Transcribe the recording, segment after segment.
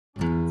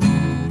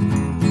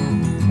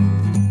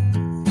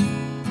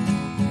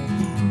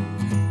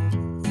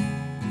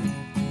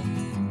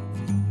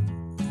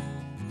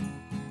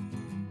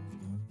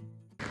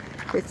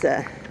It's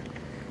a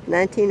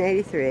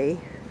 1983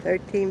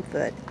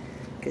 13-foot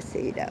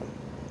Casita.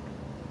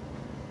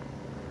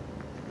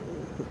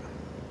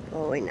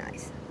 Very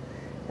nice.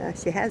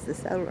 She has the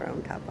solar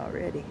on top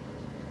already.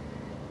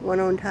 One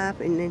on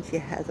top, and then she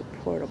has a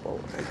portable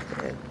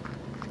one too.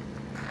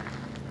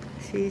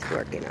 She's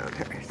working on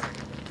hers.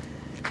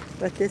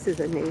 But this is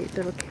a neat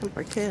little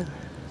camper too.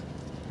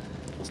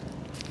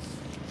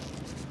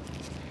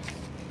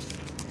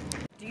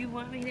 Do you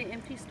want me to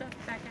empty stuff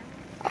back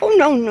out? Oh,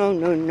 no, no,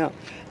 no, no.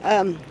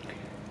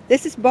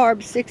 This is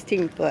Barb's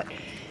 16-foot.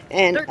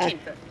 And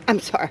 13-foot. I'm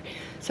sorry.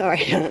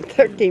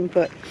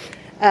 13-foot.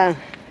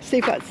 See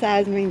what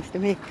size means to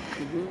me.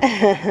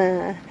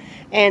 Mm-hmm.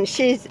 And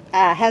she's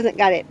hasn't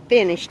got it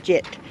finished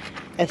yet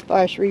as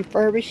far as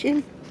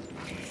refurbishing.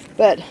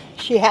 But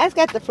she has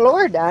got the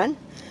floor done.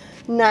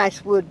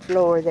 Nice wood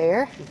floor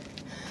there.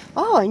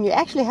 Oh, and you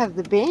actually have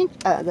the bench,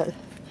 the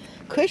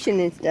cushion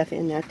and stuff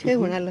in there too,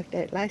 when I looked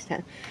at it last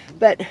time.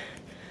 But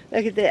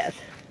look at this.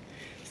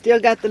 Still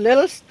got the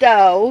little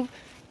stove,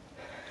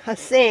 a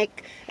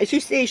sink. As you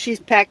see, she's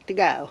packed to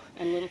go.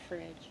 And a little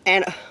fridge.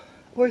 And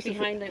where's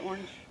behind the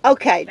orange?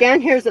 Okay,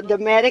 down here's a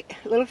Dometic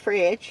little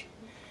fridge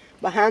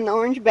behind the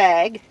orange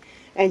bag.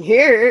 And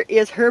here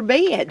is her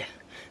bed.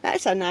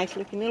 That's a nice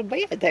looking little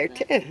bed there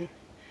too.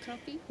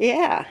 Comfy?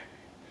 Yeah.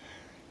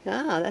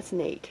 Oh, that's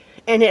neat.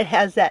 And it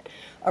has that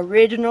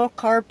original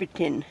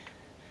carpeting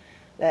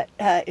that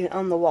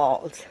on the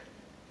walls.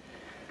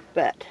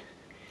 But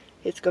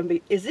it's going to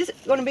be, is this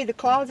going to be the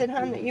closet,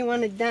 hon, that you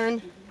wanted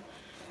done?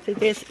 See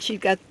this, she's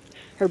got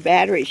her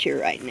batteries here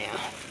right now.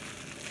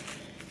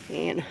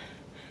 And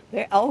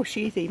there, oh,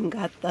 she's even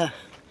got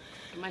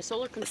my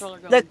solar controller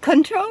going. The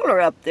controller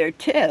up there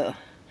too.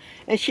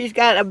 And she's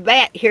got a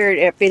bat here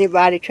if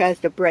anybody tries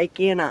to break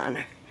in on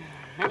her.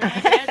 My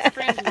dad's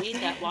friend made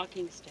that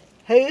walking stick.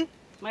 Who?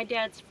 My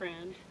dad's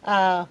friend.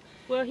 Oh.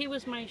 Well, he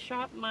was my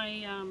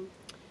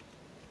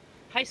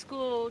high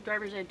school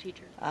driver's ed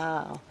teacher.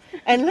 Oh.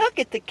 And look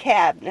at the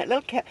cabinet.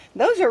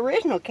 Those are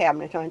original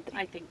cabinets, aren't they?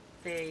 I think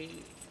they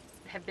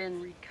have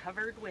been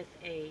recovered with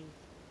a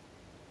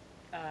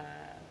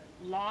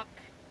lock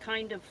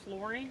kind of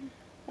flooring.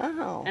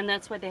 Oh. And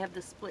that's why they have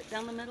the split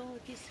down the middle,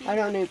 if you see. I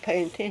don't even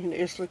pay attention. It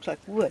just looks like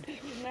wood.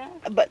 No.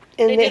 But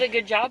they did a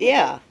good job.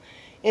 Yeah.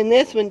 In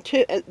this one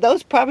too,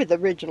 those are probably the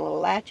original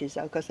latches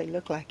though, because they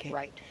look like it.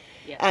 Right.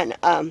 Yes.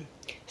 And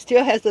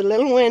still has the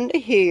little window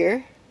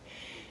here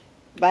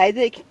by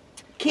the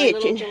kitchen.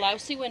 My little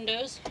Jalowsy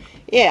windows.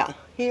 Yeah.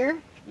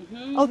 Here.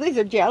 Mm-hmm. Oh, these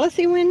are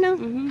jealousy windows.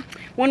 Mm-hmm.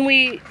 When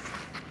we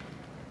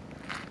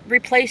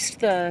replaced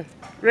the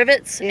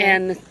rivets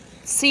and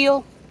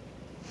seal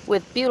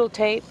with butyl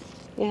tape.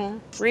 Yeah.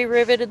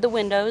 Re-riveted the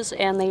windows,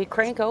 and they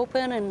crank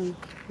open, and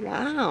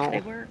wow,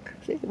 they work.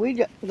 See,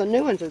 the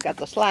new ones have got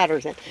the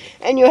sliders in,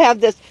 and you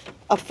have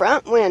a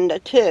front window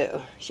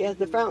too. She has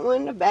the front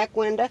window, back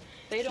window,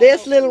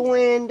 this little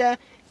window,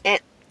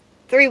 and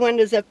 3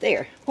 windows up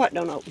there. What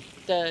don't open?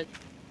 The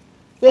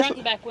front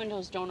and back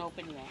windows don't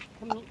open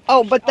yet.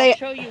 Oh, but I'll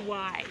show you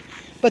why.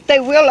 But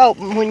they will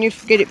open when you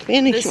get it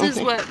finished. This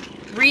is what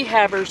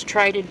rehabbers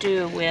try to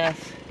do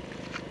with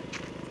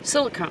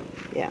silicone.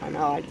 Yeah, I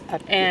know.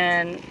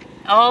 And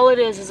all it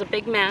is a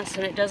big mess,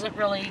 and it doesn't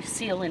really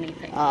seal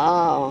anything.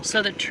 Oh.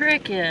 So the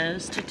trick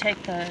is to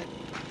take the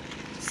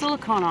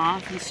silicone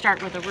off and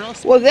start with a real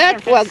smooth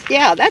surface.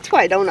 Yeah, that's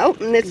why it don't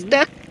open. It's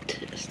stuck.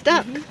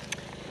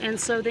 Mm-hmm. And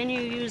so then you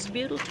use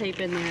butyl tape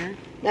in there.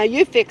 Now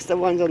you fixed the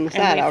ones on the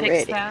side already.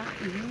 Fixed that.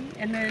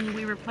 And then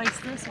we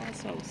replaced this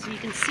also, so you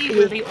can see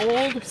where the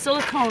old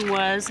silicone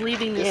was,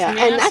 leaving this nasty.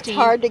 And that's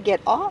hard to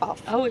get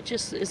off. Oh, it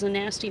just is a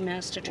nasty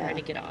mess to try to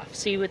get off.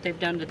 See what they've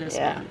done to this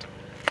vent.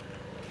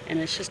 And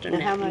it's just a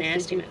nasty mess. How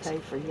much did you pay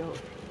for yours?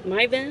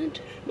 My vent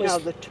was... No,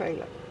 the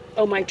trailer.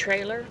 Oh, my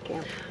trailer?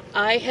 Camper.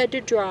 I had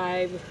to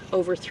drive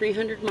over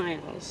 300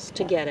 miles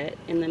to get it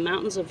in the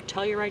mountains of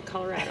Telluride,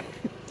 Colorado.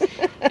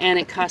 And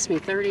it cost me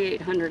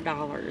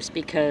 $3,800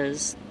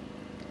 because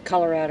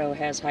Colorado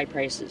has high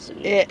prices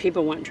and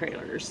people want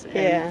trailers.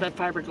 And the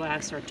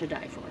fiberglass are to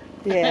die for.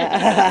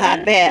 Yeah,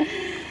 I bet.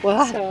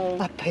 Well, so,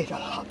 I paid a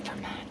lot for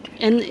mine.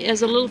 And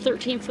as a little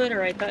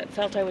 13-footer, I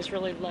felt I was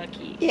really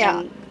lucky.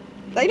 Yeah. And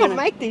they don't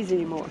make these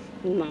anymore.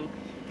 No,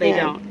 they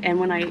don't. And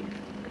when I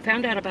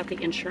found out about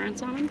the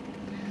insurance on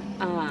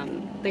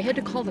them, they had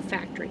to call the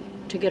factory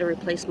to get a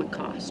replacement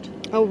cost.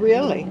 Oh,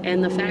 really?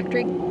 And the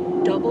factory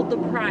doubled the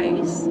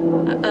price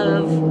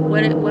of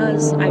what it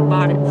was I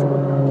bought it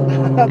for.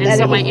 And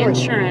so my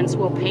insurance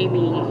will pay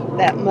me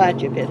that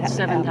much if it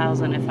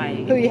 $7,000 if I.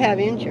 Who you have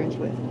insurance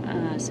with?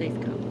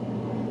 Safeco.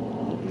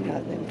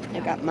 I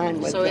got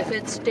mine with. So if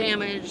it's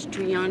damaged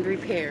beyond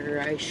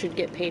repair, I should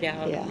get paid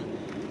out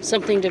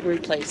something to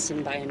replace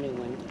and buy a new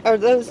one. Are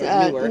those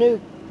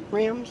new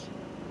rims?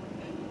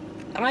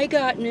 I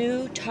got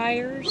new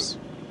tires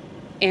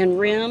and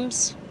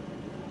rims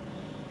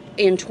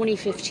in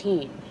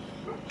 2016,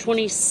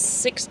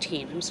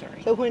 I'm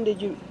sorry. So when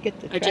did you get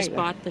the trailer? I just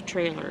bought the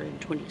trailer in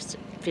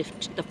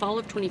 2015, the fall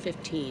of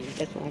 2015.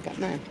 That's when I got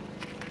mine.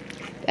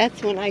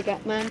 That's when I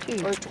got mine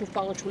too. Or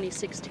fall of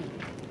 2016.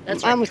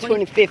 That's Mine right, was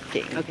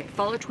 2015. Okay,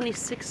 fall of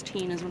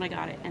 2016 is when I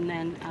got it, and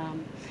then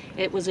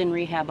it was in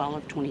rehab all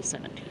of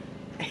 2017.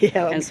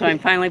 Yeah. And so I'm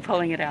finally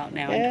pulling it out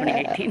now in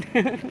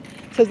 2018.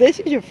 So this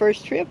is your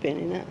first trip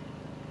in it, huh?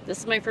 This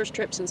is my first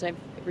trip since I've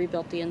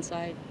rebuilt the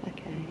inside.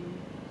 Okay.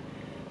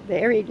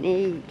 Very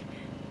neat.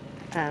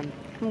 I'm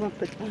gonna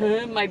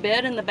put My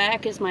bed in the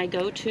back is my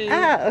go-to.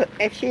 Oh,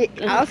 and she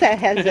also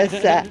has this.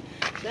 Is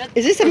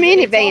this a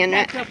It's minivan? all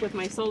packed up with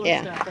my solar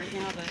stuff right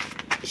now,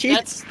 but She's,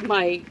 that's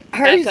my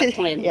hers backup is,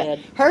 plan yeah,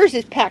 bed. Hers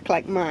is packed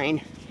like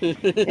mine.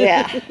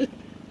 Yeah,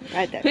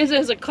 right there. His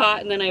has a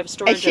cot, and then I have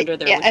storage under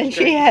there. Yeah, which and is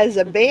she great. has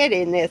a bed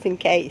in this in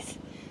case,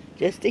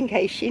 just in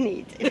case she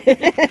needs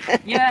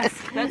it. Yes,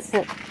 that's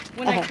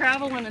when I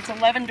travel and it's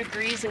 11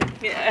 degrees and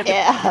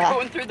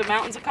going through the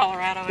mountains of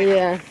Colorado.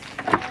 Yeah.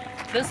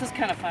 This is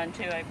kind of fun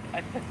too.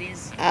 I put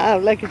these, Oh,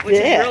 look at which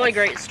this. is really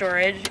great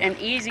storage and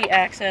easy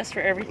access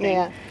for everything.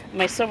 Yeah.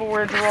 My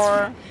silverware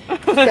drawer.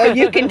 So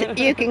you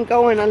can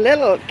go in a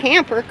little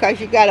camper because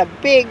you got a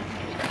big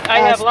I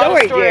have a lot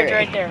of storage area.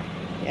 right there.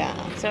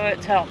 Yeah. So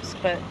it helps,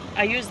 but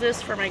I use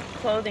this for my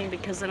clothing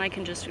because then I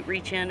can just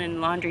reach in,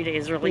 and laundry day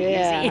is really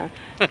easy.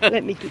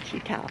 Let me get you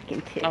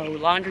talking too. Oh,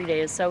 laundry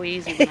day is so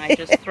easy when I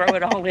just throw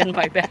it all in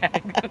my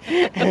bag.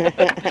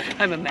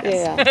 I'm a mess.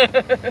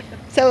 Yeah.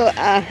 So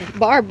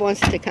Barb wants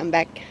to come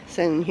back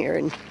soon here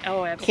and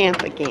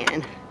camp absolutely.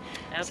 again.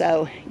 Absolutely.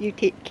 So you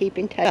keep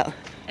in touch.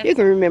 You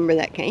can remember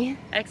that, can't you?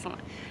 Excellent.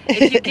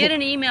 If you get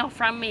an email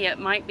from me, it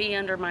might be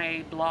under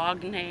my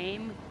blog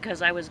name,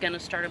 because I was going to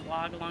start a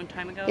blog a long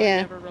time ago. Yeah.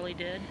 I never really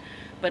did.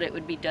 But it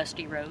would be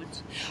Dusty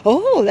Roads.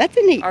 Oh, that's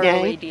a neat name.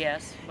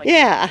 R-O-A-D-S.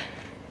 Yeah.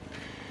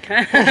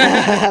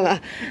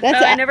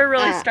 I never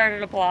really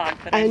started a blog.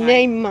 But I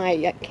named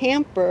my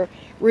camper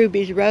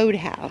Ruby's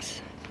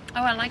Roadhouse.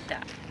 Oh, I like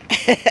that.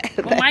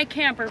 Well, my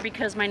camper,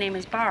 because my name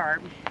is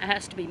Barb, it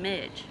has to be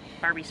Midge,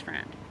 Barbie's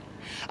friend.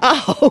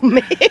 Oh,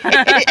 man.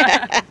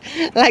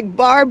 Like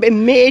Barb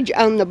and Midge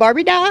on the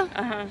Barbie doll?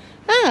 Uh-huh.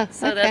 Oh,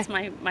 so okay. that's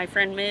my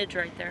friend Midge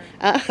right there.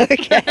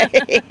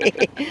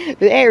 Okay.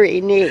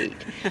 Very neat.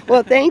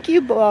 Well, thank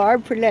you,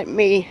 Barb, for letting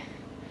me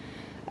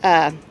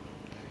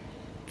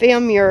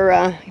film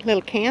your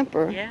little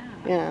camper. Yeah.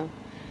 You know.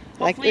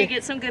 Hopefully you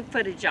get some good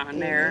footage on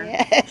there,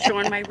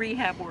 showing my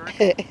rehab work.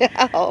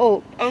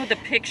 Oh, the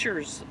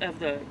pictures of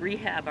the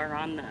rehab are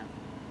on the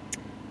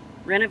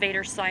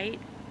Renovator site.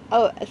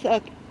 oh,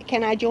 so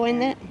can I join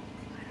that?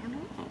 I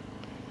don't know.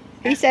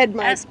 He said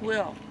Ask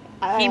Will.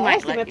 I He might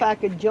asked him let if you. I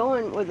could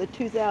join with a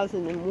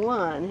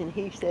 2001, and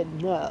he said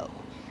no.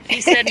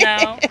 He said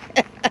no.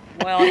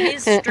 Well,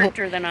 he's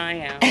stricter than I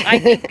am. I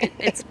think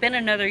it's been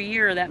another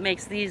year that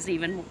makes these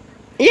even.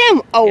 Yeah,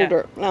 I'm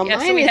older. Now, Yeah,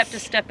 mine so we is, have to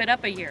step it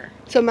up a year.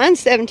 So mine's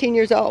 17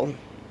 years old.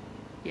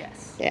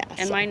 Yes. Yeah.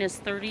 And so- mine is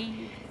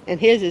 30 And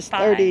his is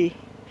 30.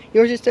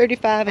 Yours is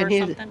 35, or and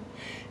his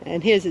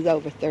something. is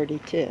over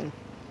 32.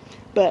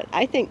 But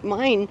I think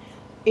mine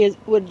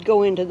would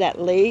go into that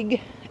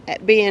league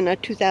at being a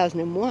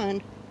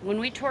 2001. When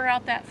we tore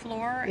out that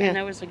floor Yeah. and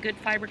there was a good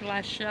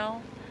fiberglass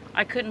shell,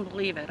 I couldn't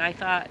believe it. I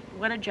thought,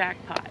 what a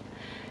jackpot.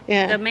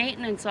 Yeah. The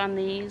maintenance on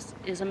these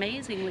is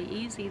amazingly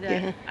easy.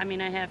 Yeah. I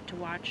mean, I have to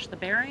watch the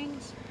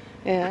bearings,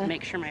 Yeah.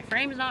 make sure my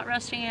frame's not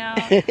rusting out,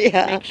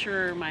 Yeah. make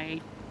sure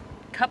my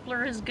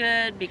coupler is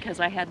good, because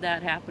I had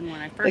that happen when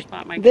I first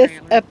bought my This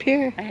trailer. up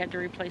here, I had to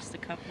replace the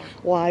coupler.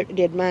 well, I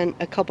did mine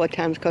a couple of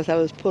times because I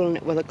was pulling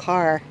it with a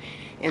car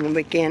in the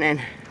beginning.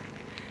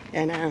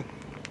 And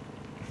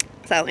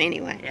so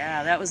anyway.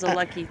 Yeah, that was a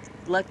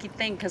lucky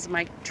thing, because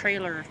my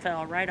trailer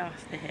fell right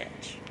off the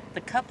hitch.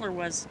 The coupler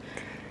was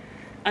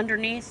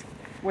underneath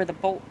where the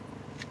bolt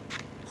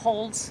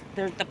holds.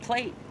 The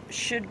plate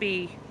should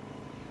be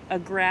a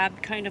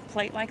grab kind of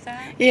plate like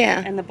that.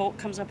 Yeah. And the bolt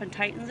comes up and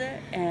tightens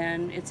it,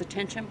 and it's a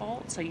tension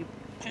bolt, so you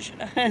push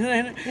it up, and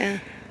then Yeah.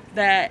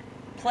 that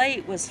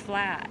plate was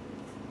flat,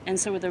 and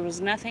so there was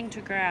nothing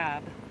to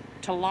grab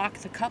to lock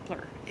the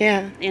coupler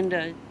Yeah.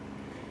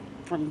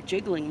 from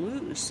jiggling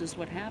loose is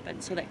what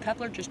happened. So that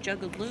coupler just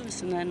juggled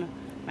loose, and then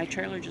my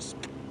trailer just.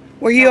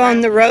 Were you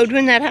on the road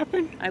when that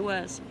happened? I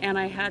was, and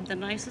I had the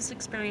nicest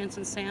experience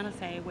in Santa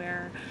Fe,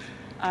 where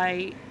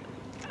I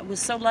was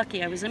so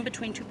lucky. I was in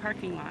between two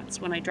parking lots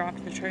when I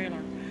dropped the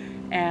trailer,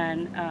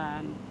 and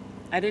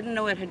I didn't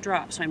know it had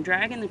dropped, so I'm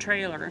dragging the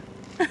trailer.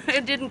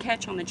 It didn't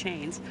catch on the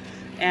chains,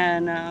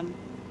 and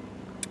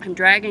I'm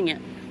dragging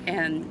it,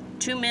 and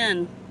two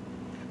men,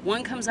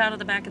 one comes out of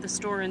the back of the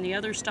store and the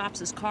other stops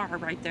his car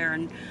right there,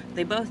 and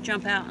they both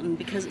jump out, and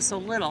because it's so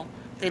little,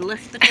 they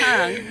lift the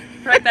tongue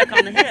right back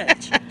on the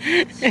hitch,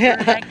 screw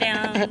it back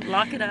down,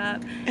 lock it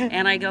up,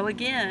 and I go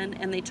again,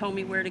 and they told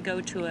me where to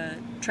go to a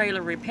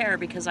trailer repair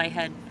because I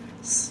had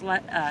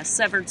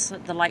severed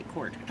the light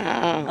cord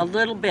a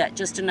little bit,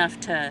 just enough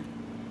to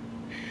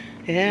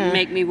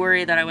make me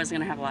worry that I wasn't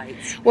going to have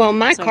lights. Well,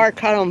 my car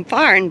caught on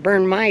fire and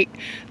burned my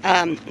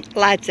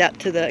lights out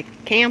to the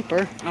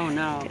camper. Oh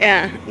no.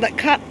 Yeah, but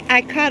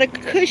I caught a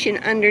cushion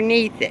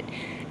underneath it,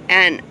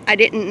 and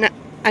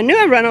I knew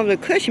I run over the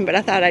cushion, but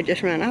I thought I'd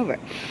just run over it.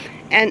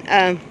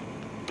 And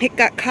it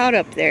got caught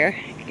up there,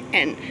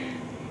 and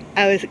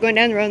I was going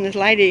down the road and this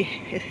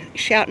lady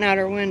shouting out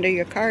her window,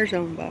 "Your car's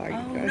on fire."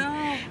 Oh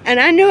no. And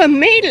I knew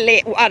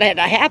immediately what had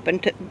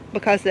happened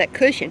because of that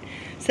cushion.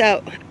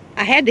 So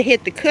I had to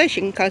hit the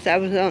cushion because I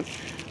was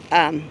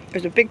on,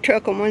 there's a big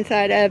truck on one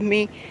side of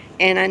me,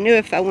 and I knew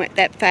if I went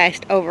that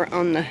fast over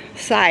on the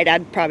side,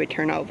 I'd probably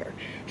turn over.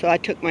 So I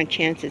took my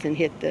chances and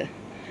hit the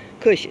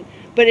cushion.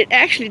 But it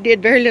actually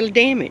did very little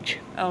damage.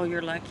 Oh,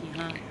 you're lucky,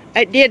 huh?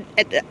 It did,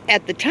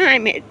 at the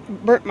time, it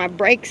burnt my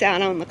brakes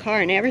out on the car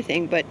and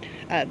everything, but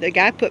the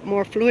guy put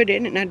more fluid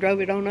in it and I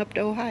drove it on up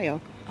to Ohio.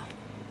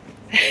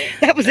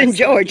 That was in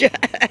Georgia.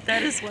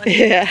 That is lucky.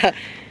 Yeah.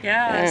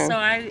 Yeah, so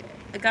I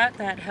got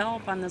that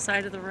help on the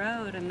side of the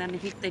road, and then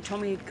they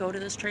told me to go to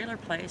this trailer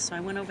place. So I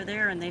went over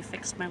there, and they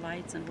fixed my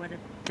lights and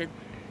did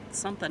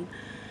something.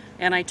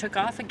 And I took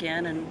off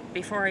again, and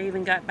before I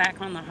even got back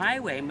on the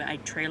highway, my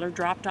trailer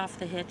dropped off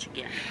the hitch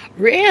again.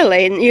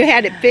 Really? And you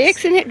had it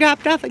fixed and it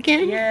dropped off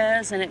again?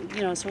 Yes, and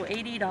it, so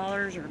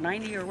 $80 or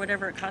 $90 or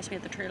whatever it cost me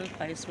at the trailer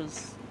place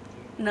was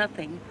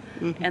nothing.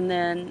 Mm-hmm. And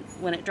then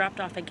when it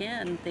dropped off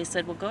again, they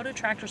said, well, go to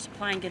Tractor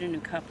Supply and get a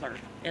new coupler.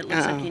 It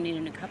looks like you need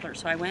a new coupler.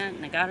 So I went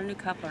and I got a new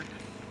coupler.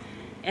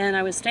 And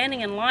I was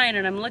standing in line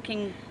and I'm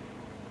looking,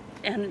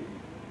 and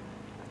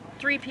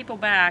 3 people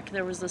back,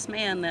 there was this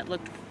man that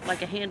looked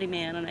like a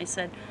handyman, and I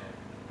said,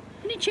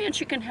 any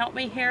chance you can help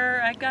me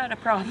here? I got a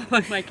problem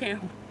with my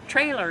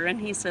trailer. And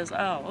he says,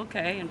 oh,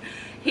 okay. And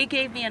he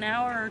gave me an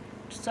hour or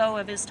so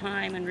of his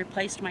time and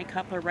replaced my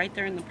coupler right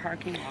there in the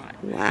parking lot.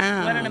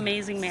 Wow. What an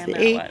amazing man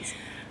that was.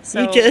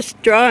 So you're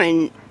just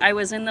drawing. I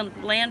was in the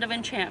land of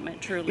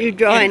enchantment, truly. You're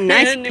drawing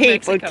nice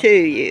people to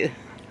you.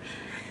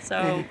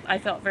 So I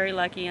felt very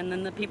lucky, and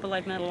then the people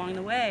I've met along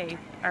the way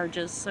are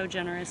just so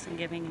generous and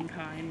giving and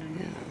kind,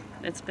 and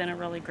it's been a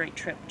really great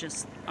trip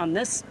just on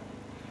this,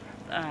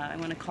 I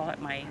want to call it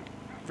my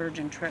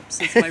virgin trip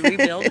since my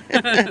rebuild.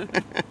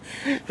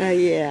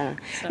 Yeah.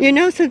 So. You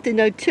know something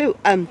though too,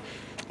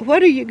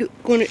 what are you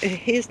going to,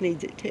 his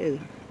needs it too,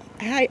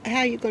 how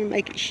are you going to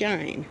make it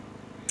shine?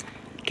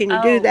 Can you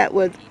do that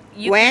with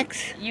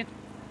wax?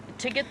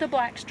 To get the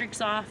black streaks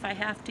off, I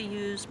have to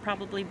use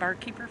probably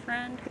Barkeeper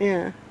Friend.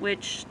 Yeah.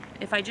 Which,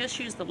 if I just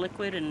use the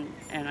liquid and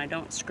I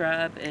don't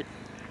scrub it,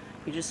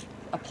 you just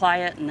apply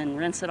it and then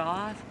rinse it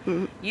off.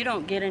 Mm-hmm. You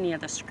don't get any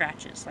of the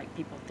scratches like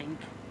people think.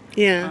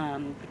 Yeah.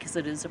 Because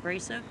it is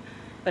abrasive,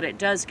 but it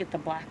does get the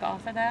black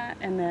off of that.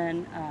 And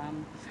then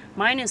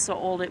mine is so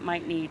old it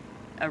might need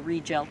a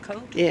re-gel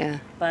coat. Yeah.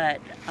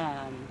 But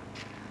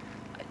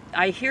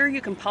I hear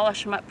you can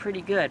polish them up pretty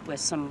good with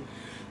some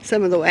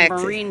of the wax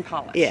marine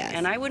polish. Yeah.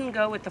 And I wouldn't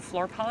go with the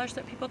floor polish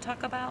that people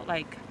talk about,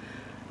 like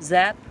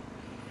Zep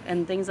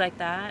and things like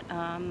that,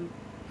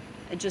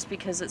 just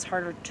because it's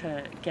harder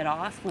to get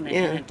off when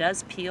it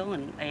does peel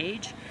and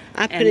age.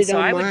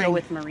 I would go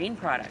with marine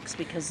products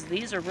because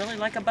these are really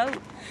like a boat.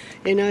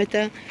 You know what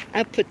though?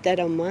 I put that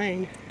on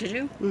mine. Did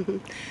you? Mm-hmm.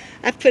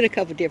 I've put a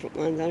couple different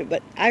ones on it,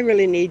 but I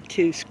really need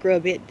to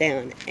scrub it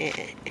down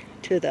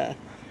to the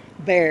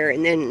bare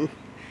and then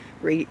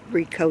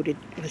recoat it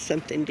with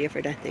something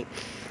different, I think,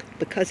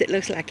 because it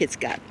looks like it's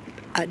got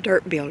a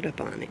dirt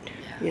buildup on it,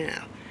 you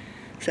know.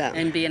 So.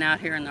 And being out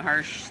here in the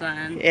harsh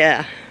sun.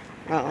 Yeah.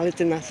 Well, it's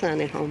in my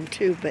sun at home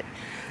too, but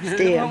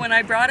still. Well, when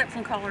I brought it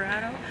from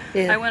Colorado,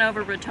 I went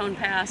over Raton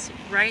Pass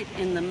right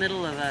in the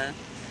middle of a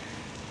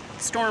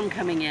storm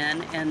coming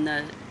in, and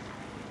the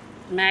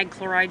mag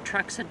chloride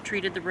trucks had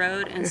treated the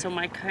road, and so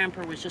my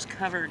camper was just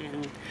covered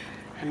in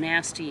a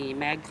nasty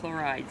mag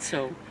chloride.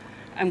 So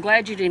I'm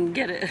glad you didn't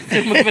get it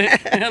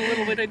a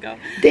little bit ago.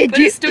 But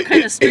it's still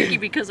kind of streaky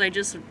because I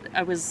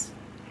was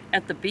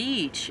at the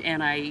beach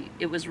and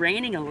it was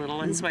raining a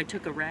little, and so I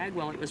took a rag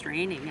while it was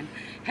raining and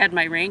had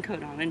my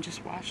raincoat on and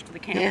just washed the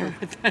camper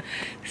with that.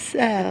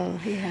 So,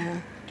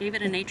 yeah. Gave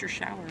it a nature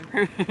shower.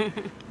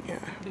 Yeah.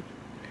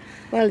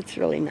 Well, it's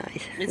really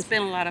nice. It's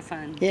been a lot of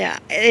fun. Yeah,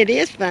 it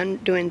is fun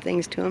doing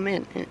things to them.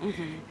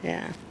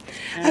 Yeah.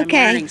 And okay.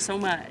 I'm learning so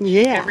much.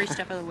 Yeah. Every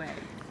step of the way.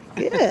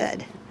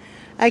 Good.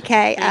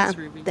 Okay. Thanks,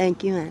 Ruby.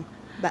 Thank you, hon.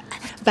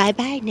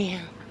 Bye-bye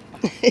now.